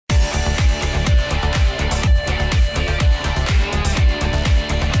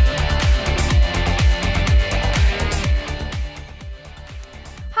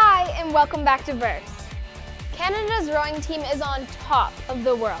welcome back to Verse. Canada's rowing team is on top of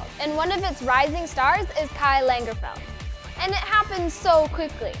the world, and one of its rising stars is Kai Langerfeld. And it happened so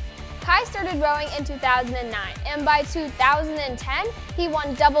quickly. Kai started rowing in 2009, and by 2010, he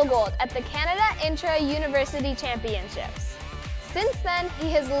won double gold at the Canada Intra-University Championships. Since then,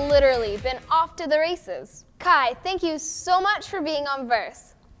 he has literally been off to the races. Kai, thank you so much for being on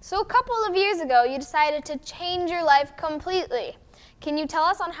Verse. So a couple of years ago, you decided to change your life completely. Can you tell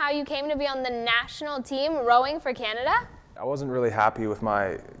us on how you came to be on the national team rowing for Canada? I wasn't really happy with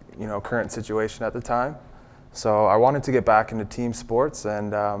my current situation at the time. So I wanted to get back into team sports,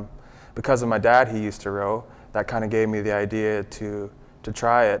 and because of my dad, he used to row, that kind of gave me the idea to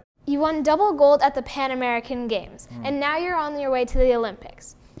try it. You won double gold at the Pan American Games, and now you're on your way to the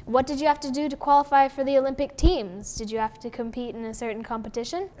Olympics. What did you have to do to qualify for the Olympic teams? Did you have to compete in a certain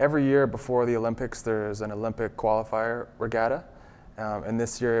competition? Every year before the Olympics, there's an Olympic qualifier regatta, and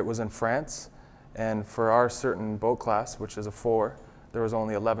this year it was in France. And for our certain boat class, which is a 4, there was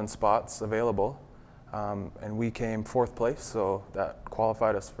only 11 spots available. And we came 4th place, so that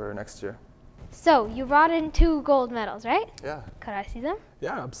qualified us for next year. So, you brought in 2 gold medals, right? Yeah. Could I see them?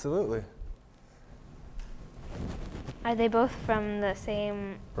 Yeah, absolutely. Are they both from the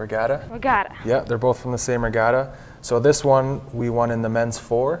same regatta? Regatta. Yeah, they're both from the same regatta. So this one, we won in the men's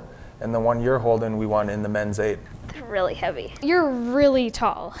 4, and the one you're holding, we won in the men's 8. They're really heavy. You're really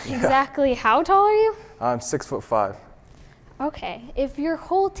tall. Yeah. Exactly how tall are you? I'm 6'5". Okay, if your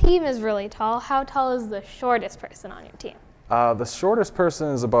whole team is really tall, how tall is the shortest person on your team? The shortest person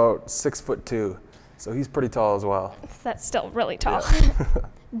is about 6'2", so he's pretty tall as well. That's still really tall. Yeah.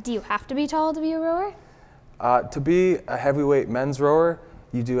 Do you have to be tall to be a rower? To be a heavyweight men's rower,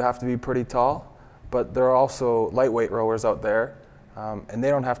 you do have to be pretty tall, but there are also lightweight rowers out there, and they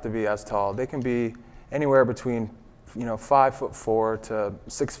don't have to be as tall. They can be anywhere between 5'4" to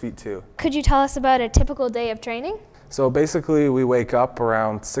 6'2". Could you tell us about a typical day of training? So basically, we wake up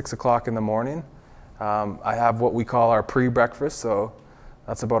around 6 o'clock in the morning. I have what we call our pre-breakfast, so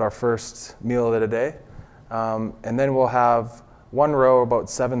that's about our first meal of the day. And then we'll have one row about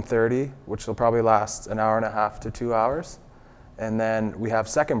 7:30, which will probably last an hour and a half to 2 hours. And then we have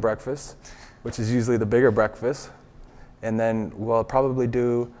second breakfast, which is usually the bigger breakfast. And then we'll probably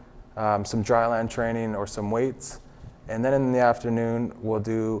do some dryland training or some weights. And then in the afternoon, we'll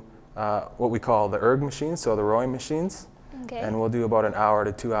do what we call the erg machines, so the rowing machines. Okay. And we'll do about an hour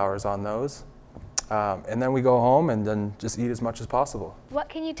to 2 hours on those. And then we go home and then just eat as much as possible. What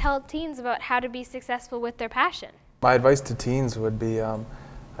can you tell teens about how to be successful with their passion? My advice to teens would be,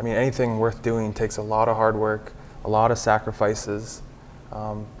 anything worth doing takes a lot of hard work, a lot of sacrifices.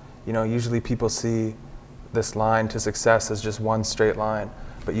 Usually people see this line to success as just one straight line,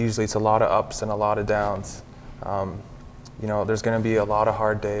 but usually it's a lot of ups and a lot of downs. There's going to be a lot of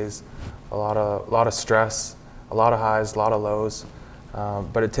hard days, a lot of stress, a lot of highs, a lot of lows.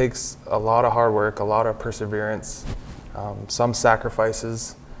 But it takes a lot of hard work, a lot of perseverance, some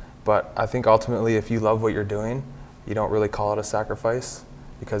sacrifices. But I think ultimately, if you love what you're doing, you don't really call it a sacrifice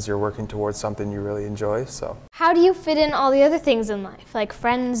because you're working towards something you really enjoy. So. How do you fit in all the other things in life, like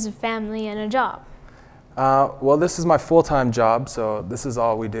friends, family, and a job? Well, this is my full-time job, so this is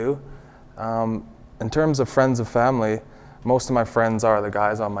all we do. In terms of friends and family, most of my friends are the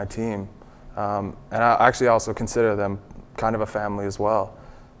guys on my team. And I actually also consider them kind of a family as well.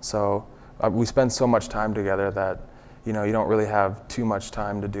 So we spend so much time together that you don't really have too much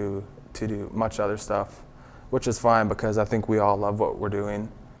time to do much other stuff, which is fine because I think we all love what we're doing.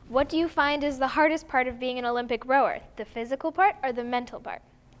 What do you find is the hardest part of being an Olympic rower, the physical part or the mental part?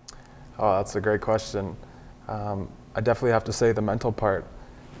 Oh, that's a great question. I definitely have to say the mental part.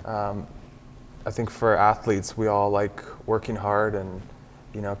 I think for athletes, we all like working hard and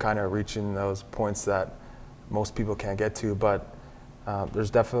kind of reaching those points that most people can't get to, but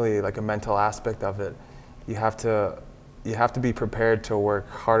there's definitely like a mental aspect of it. You have to be prepared to work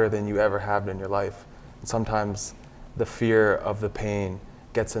harder than you ever have in your life. And sometimes the fear of the pain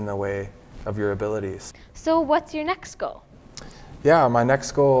gets in the way of your abilities. So what's your next goal? Yeah, my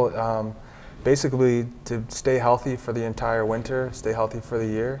next goal, basically to stay healthy for the entire winter, stay healthy for the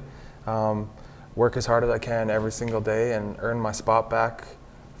year, work as hard as I can every single day and earn my spot back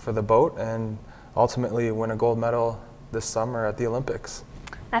for the boat and ultimately win a gold medal this summer at the Olympics.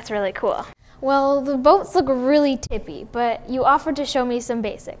 That's really cool. Well, the boats look really tippy, but you offered to show me some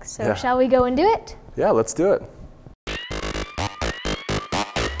basics, so shall we go and do it? Yeah, let's do it.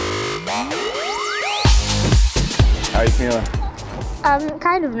 How are you feeling? I'm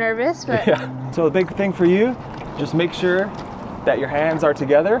kind of nervous, but... Yeah. So the big thing for you, just make sure that your hands are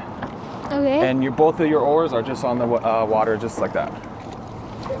together. Okay. And both of your oars are just on the water, just like that.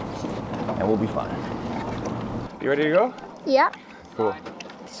 and we'll be fine. You ready to go? Yeah. Cool.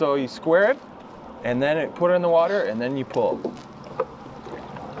 So you square it, and then put it in the water, and then you pull.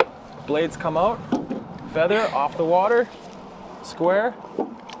 Blades come out, feather off the water, square,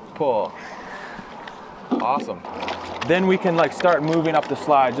 pull. Awesome. Then we can like start moving up the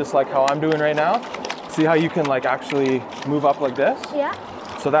slide, just like how I'm doing right now. See how you can like actually move up like this? Yeah.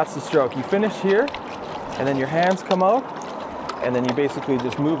 So that's the stroke. You finish here, and then your hands come out, and then you basically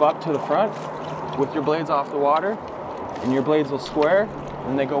just move up to the front with your blades off the water, and your blades will square,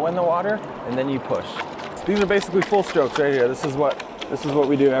 and they go in the water, and then you push. These are basically full strokes right here. This is what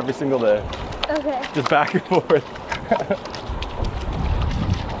we do every single day. Okay. Just back and forth.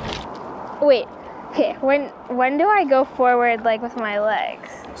 Wait. Okay. When do I go forward, like with my legs?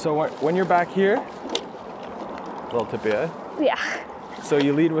 So when you're back here, a little tippy, eh? Yeah. So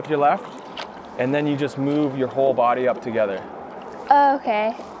you lead with your left, and then you just move your whole body up together.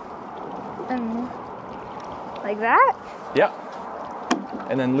 Okay. Like that? Yeah.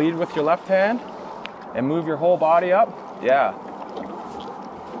 And then lead with your left hand and move your whole body up. Yeah.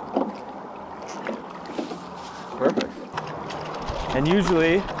 Perfect. And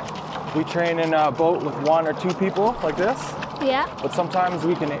usually we train in a boat with 1 or 2 people like this. Yeah. But sometimes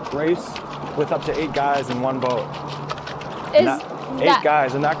we can race with up to 8 guys in one boat. Eight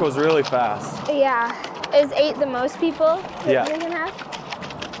guys, and that goes really fast. Yeah. Is 8 the most people that you can have?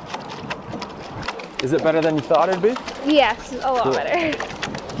 Is it better than you thought it'd be? Yes, a lot Cool. better.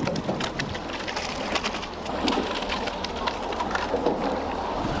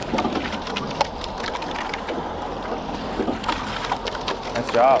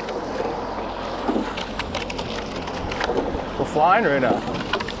 Nice job. We're flying right now.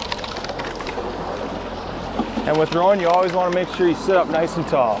 And with rowing, you always want to make sure you sit up nice and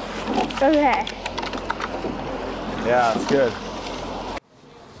tall. Okay. Yeah, it's good.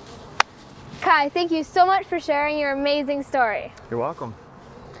 Kai, thank you so much for sharing your amazing story. You're welcome.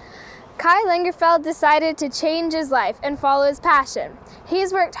 Kai Langerfeld decided to change his life and follow his passion.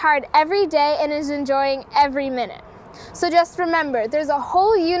 He's worked hard every day and is enjoying every minute. So just remember, there's a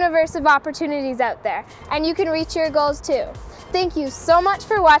whole universe of opportunities out there, and you can reach your goals too. Thank you so much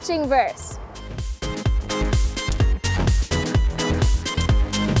for watching Verse.